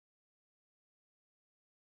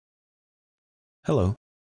Hello.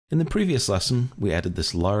 In the previous lesson, we added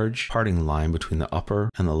this large parting line between the upper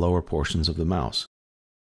and the lower portions of the mouse.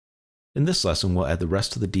 In this lesson, we'll add the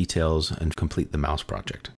rest of the details and complete the mouse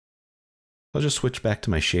project. I'll just switch back to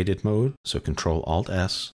my shaded mode, so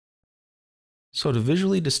Control-Alt-S. So to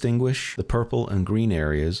visually distinguish the purple and green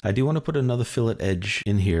areas, I do want to put another fillet edge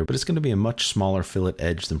in here, but it's going to be a much smaller fillet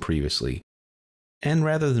edge than previously. And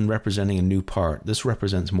rather than representing a new part, this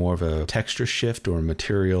represents more of a texture shift or a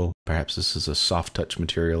material. Perhaps this is a soft touch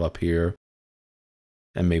material up here,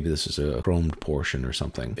 and maybe this is a chromed portion or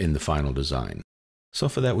something in the final design. So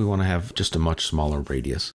for that, we want to have just a much smaller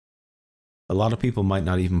radius. A lot of people might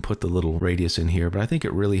not even put the little radius in here, but I think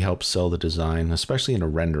it really helps sell the design, especially in a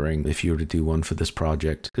rendering if you were to do one for this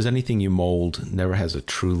project. Because anything you mold never has a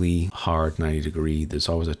truly hard 90 degree. There's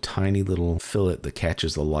always a tiny little fillet that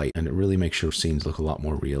catches the light, and it really makes your scenes look a lot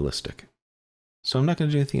more realistic. So I'm not going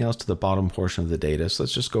to do anything else to the bottom portion of the data, so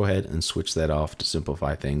let's just go ahead and switch that off to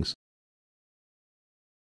simplify things.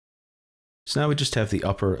 So now we just have the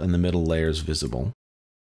upper and the middle layers visible.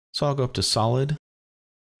 So I'll go up to Solid.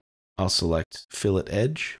 I'll select Fillet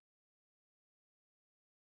Edge.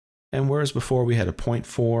 And whereas before we had a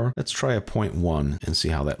 0.4, let's try a 0.1 and see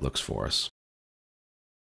how that looks for us.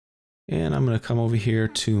 And I'm going to come over here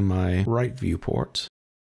to my right viewport.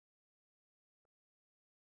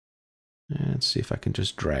 And see if I can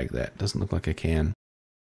just drag that. Doesn't look like I can.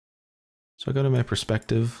 So I go to my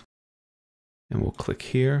perspective and we'll click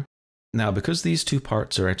here. Now, because these two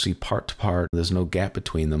parts are actually part to part, there's no gap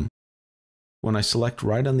between them. When I select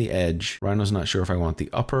right on the edge, Rhino's not sure if I want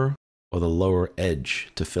the upper or the lower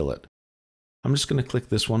edge to fillet. I'm just going to click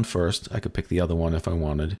this one first. I could pick the other one if I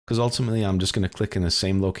wanted, because ultimately I'm just going to click in the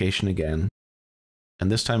same location again.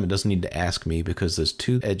 And this time it doesn't need to ask me because there's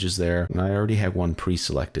two edges there, and I already have one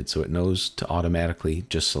pre-selected, so it knows to automatically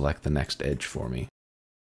just select the next edge for me.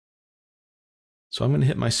 So I'm going to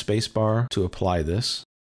hit my spacebar to apply this,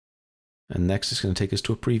 and next it's going to take us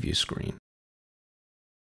to a preview screen.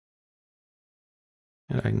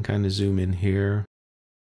 And I can kind of zoom in here,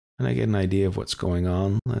 and I get an idea of what's going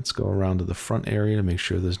on. Let's go around to the front area to make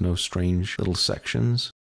sure there's no strange little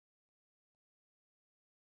sections.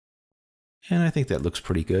 And I think that looks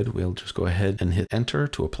pretty good. We'll just go ahead and hit Enter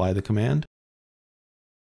to apply the command.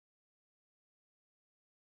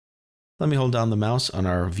 Let me hold down the mouse on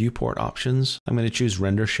our viewport options. I'm going to choose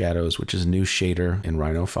Render Shadows, which is a new shader in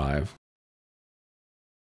Rhino 5.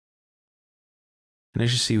 And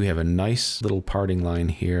as you see, we have a nice little parting line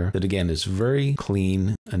here that again is very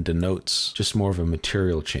clean and denotes just more of a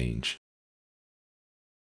material change.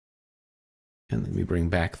 And let me bring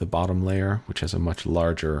back the bottom layer, which has a much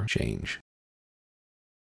larger change.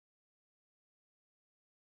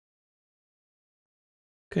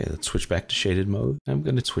 Okay, let's switch back to shaded mode. I'm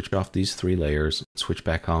going to switch off these three layers, switch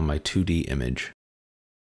back on my 2D image.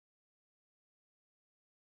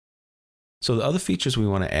 So the other features we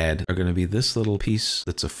want to add are going to be this little piece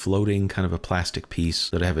that's a floating kind of a plastic piece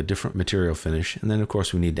that have a different material finish. And then of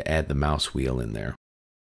course we need to add the mouse wheel in there.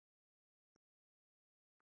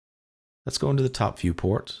 Let's go into the top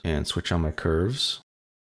viewport and switch on my curves.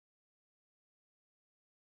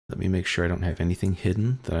 Let me make sure I don't have anything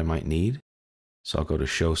hidden that I might need. So I'll go to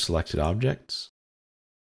Show Selected Objects.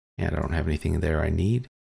 And I don't have anything there I need.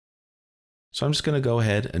 So I'm just going to go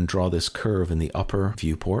ahead and draw this curve in the upper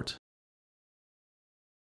viewport.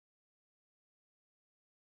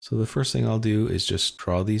 So the first thing I'll do is just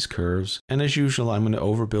draw these curves. And as usual, I'm going to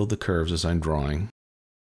overbuild the curves as I'm drawing.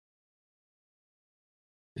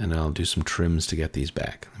 And I'll do some trims to get these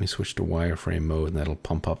back. Let me switch to wireframe mode, and that'll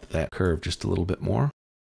pump up that curve just a little bit more.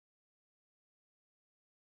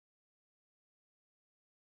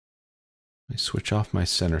 Let me switch off my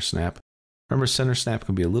center snap. Remember, center snap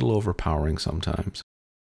can be a little overpowering sometimes.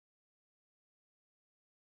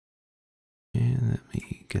 And let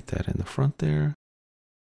me get that in the front there.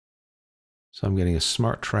 So I'm getting a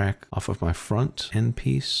smart track off of my front end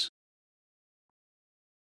piece.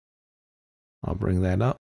 I'll bring that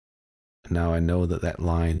up. And now I know that that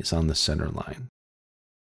line is on the center line.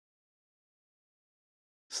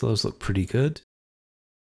 So those look pretty good.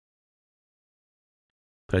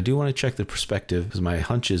 But I do want to check the perspective because my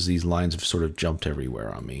hunch is these lines have sort of jumped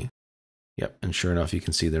everywhere on me. Yep, and sure enough, you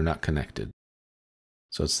can see they're not connected.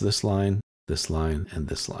 So it's this line, and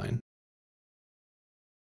this line.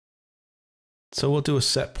 So we'll do a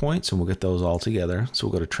set points and we'll get those all together. So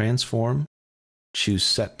we'll go to Transform, choose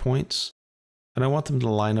Set Points, and I want them to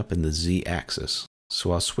line up in the Z axis.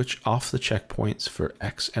 So I'll switch off the checkpoints for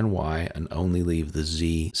X and Y and only leave the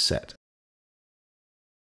Z set.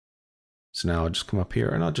 So now I'll just come up here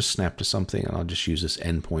and I'll just snap to something and I'll just use this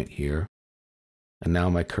endpoint here. And now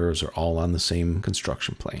my curves are all on the same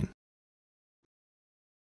construction plane.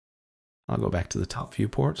 I'll go back to the top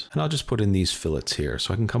viewport and I'll just put in these fillets here.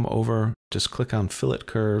 So I can come over, just click on fillet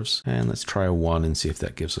curves, and let's try a 1 and see if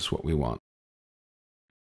that gives us what we want.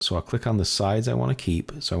 So I'll click on the sides I want to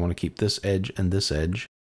keep. So I want to keep this edge and this edge.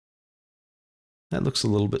 That looks a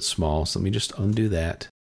little bit small, so let me just undo that.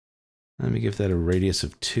 Let me give that a radius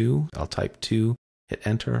of 2. I'll type 2, hit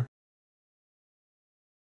enter.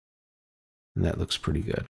 And that looks pretty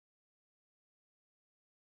good.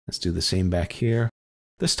 Let's do the same back here.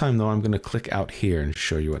 This time though, I'm going to click out here and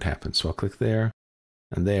show you what happens. So I'll click there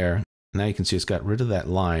and there. Now you can see it's got rid of that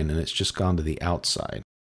line and it's just gone to the outside.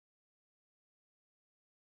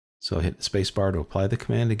 So I'll hit the space bar to apply the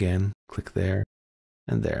command again, click there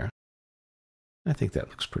and there. I think that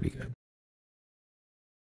looks pretty good.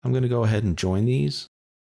 I'm going to go ahead and join these.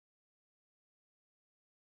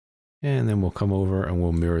 And then we'll come over and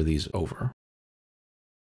we'll mirror these over.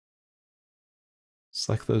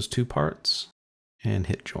 Select those two parts and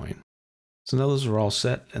hit join. So now those are all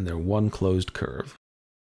set and they're one closed curve.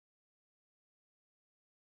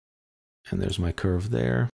 And there's my curve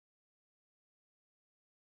there.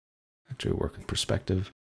 Actually work in perspective.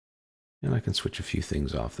 And I can switch a few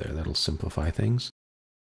things off there. That'll simplify things.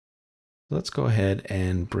 Let's go ahead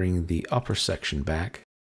and bring the upper section back.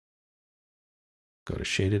 Go to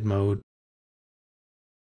shaded mode.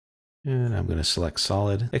 And I'm going to select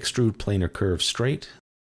solid, extrude planar curve straight.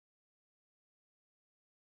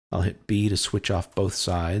 I'll hit B to switch off both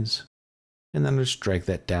sides, and then I'll just drag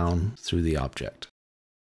that down through the object.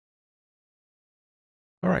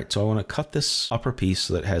 All right, so I want to cut this upper piece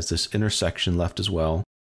so that it has this intersection left as well.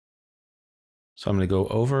 So I'm going to go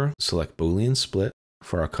over, select Boolean Split.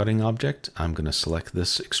 For our cutting object, I'm going to select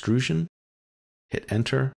this extrusion, hit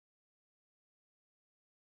enter,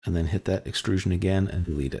 and then hit that extrusion again and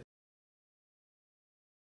delete it.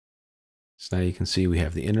 So now you can see we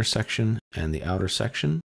have the inner section and the outer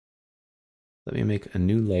section. Let me make a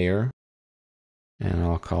new layer and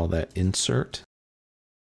I'll call that insert.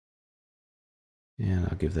 And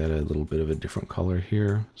I'll give that a little bit of a different color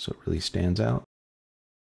here so it really stands out.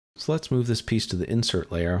 So let's move this piece to the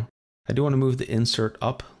insert layer. I do want to move the insert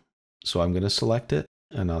up, so I'm going to select it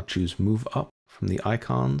and I'll choose move up from the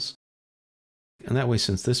icons. And that way,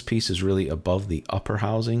 since this piece is really above the upper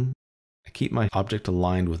housing, I keep my object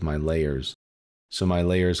aligned with my layers. So my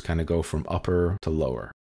layers kind of go from upper to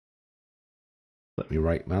lower. Let me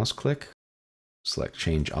right mouse click, select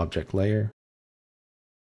change object layer.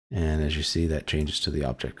 And as you see, that changes to the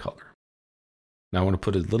object color. Now I want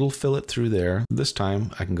to put a little fillet through there. This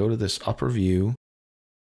time I can go to this upper view.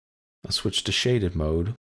 I'll switch to shaded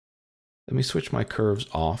mode. Let me switch my curves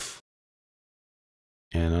off.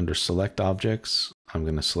 And under select objects, I'm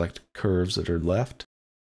going to select curves that are left.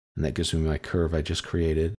 And that gives me my curve I just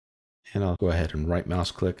created. And I'll go ahead and right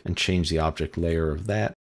mouse click and change the object layer of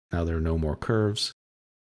that. Now there are no more curves.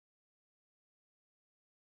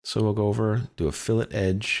 So we'll go over, do a fillet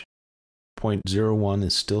edge. 0.01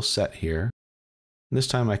 is still set here. And this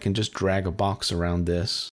time I can just drag a box around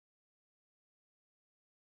this.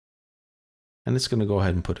 And it's going to go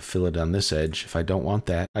ahead and put a fillet on this edge. If I don't want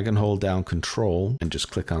that, I can hold down Control and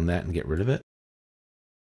just click on that and get rid of it.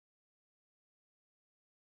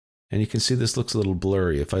 And you can see this looks a little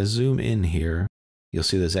blurry. If I zoom in here, you'll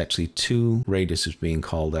see there's actually two radiuses being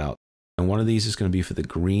called out. And one of these is going to be for the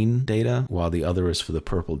green data, while the other is for the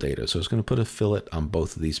purple data. So it's going to put a fillet on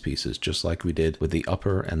both of these pieces, just like we did with the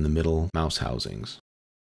upper and the middle mouse housings.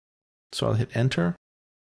 So I'll hit enter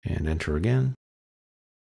and enter again.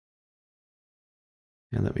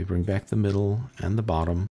 And let me bring back the middle and the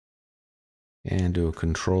bottom and do a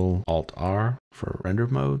Control-Alt-R for render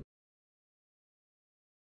mode.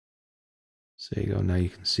 So there you go. Now you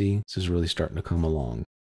can see this is really starting to come along.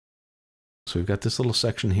 So we've got this little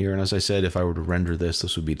section here. And as I said, if I were to render this,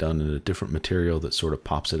 this would be done in a different material that sort of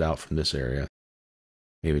pops it out from this area.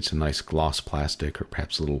 Maybe it's a nice gloss plastic or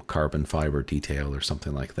perhaps a little carbon fiber detail or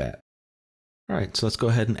something like that. All right, so let's go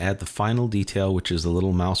ahead and add the final detail, which is the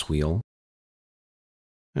little mouse wheel.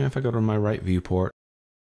 And if I go to my right viewport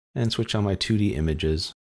and switch on my 2D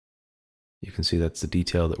images, you can see that's the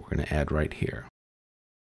detail that we're going to add right here.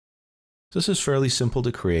 So this is fairly simple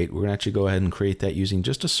to create. We're going to actually go ahead and create that using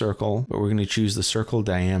just a circle, but we're going to choose the circle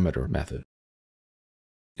diameter method.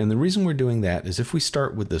 And the reason we're doing that is if we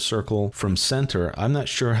start with the circle from center, I'm not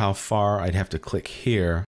sure how far I'd have to click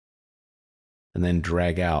here and then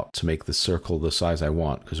drag out to make the circle the size I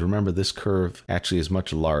want. Because remember, this curve actually is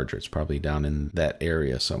much larger. It's probably down in that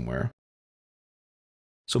area somewhere.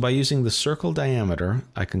 So by using the circle diameter,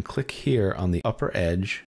 I can click here on the upper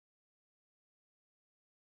edge.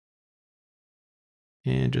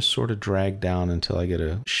 and just sort of drag down until I get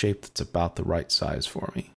a shape that's about the right size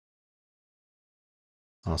for me.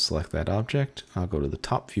 I'll select that object. I'll go to the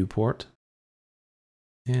top viewport.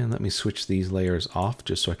 And let me switch these layers off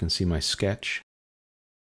just so I can see my sketch.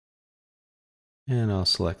 And I'll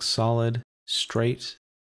select solid, straight.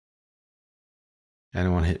 And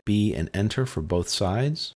I want to hit B and enter for both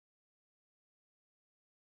sides.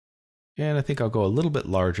 And I think I'll go a little bit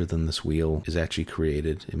larger than this wheel is actually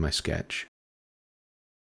created in my sketch.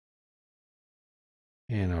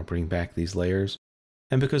 And I'll bring back these layers.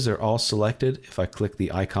 And because they're all selected, if I click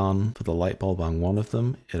the icon for the light bulb on one of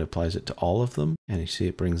them, it applies it to all of them. And you see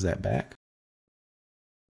it brings that back.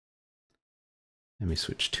 Let me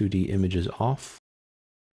switch 2D images off.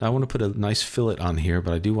 Now I want to put a nice fillet on here,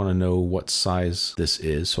 but I do want to know what size this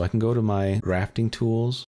is. So I can go to my drafting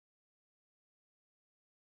tools,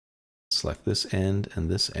 select this end,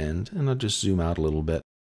 and I'll just zoom out a little bit.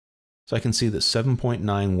 So I can see that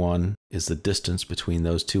 7.91 is the distance between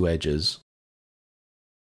those two edges.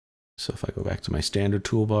 So if I go back to my standard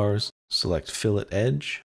toolbars, select fillet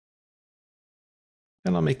edge,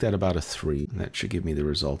 and I'll make that about a 3, and that should give me the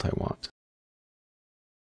result I want.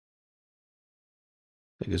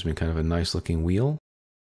 That gives me kind of a nice looking wheel.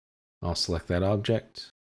 I'll select that object.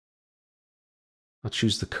 I'll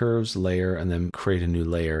choose the curves layer and then create a new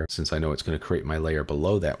layer since I know it's going to create my layer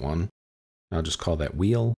below that one. I'll just call that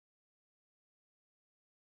wheel.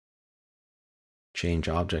 Change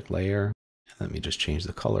object layer. Let me just change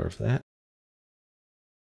the color of that.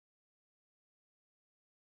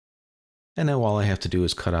 And now all I have to do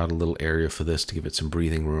is cut out a little area for this to give it some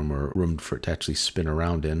breathing room or room for it to actually spin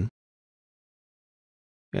around in.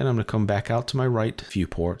 And I'm going to come back out to my right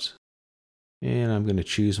viewport. And I'm going to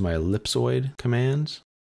choose my ellipsoid commands.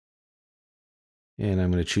 And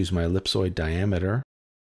I'm going to choose my ellipsoid diameter.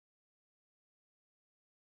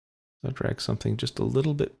 I'll drag something just a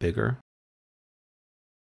little bit bigger.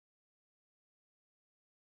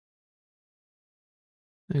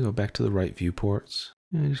 And go back to the right viewports.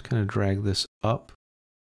 And I just kind of drag this up.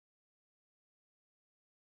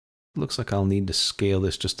 Looks like I'll need to scale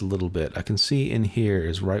this just a little bit. I can see in here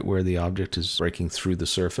is right where the object is breaking through the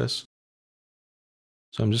surface.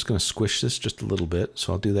 So I'm just going to squish this just a little bit.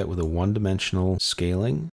 So I'll do that with a one-dimensional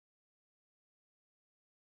scaling.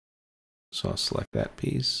 So I'll select that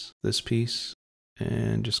piece, this piece,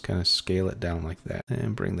 and just kind of scale it down like that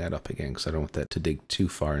and bring that up again because I don't want that to dig too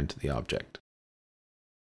far into the object.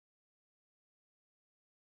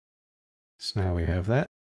 So now we have that.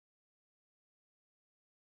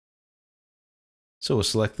 So we'll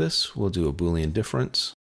select this, we'll do a Boolean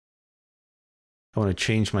difference. I want to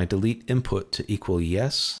change my delete input to equal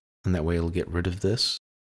yes, and that way it'll get rid of this.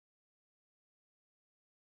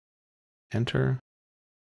 Enter.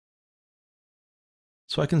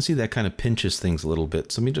 So I can see that kind of pinches things a little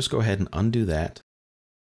bit, so let me just go ahead and undo that.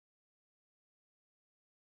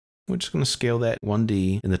 We're just going to scale that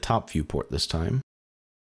 1D in the top viewport this time.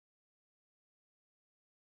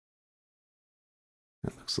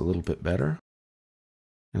 That looks a little bit better.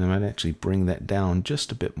 And I might actually bring that down just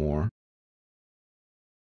a bit more.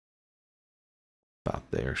 About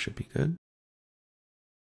there should be good.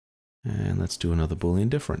 And let's do another Boolean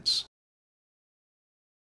difference.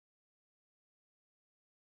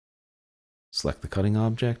 Select the cutting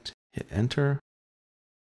object, hit enter.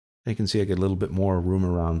 You can see I get a little bit more room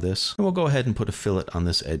around this. And we'll go ahead and put a fillet on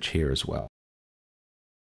this edge here as well.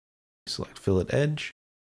 Select fillet edge.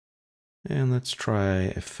 And let's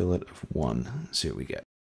try a fillet of 1 and see what we get.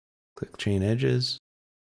 Click chain edges,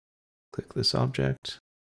 click this object,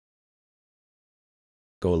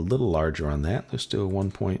 go a little larger on that, let's do a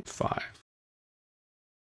 1.5.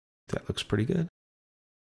 That looks pretty good.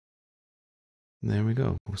 And there we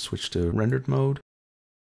go, we'll switch to rendered mode.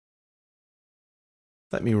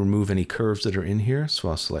 Let me remove any curves that are in here, so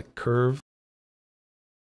I'll select curve,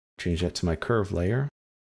 change that to my curve layer.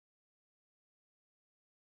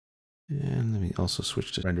 And let me also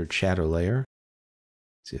switch to rendered shadow layer.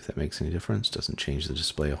 See if that makes any difference. Doesn't change the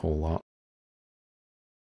display a whole lot.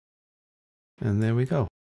 And there we go.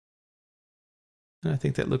 And I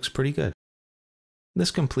think that looks pretty good.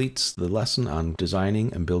 This completes the lesson on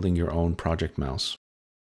designing and building your own project mouse.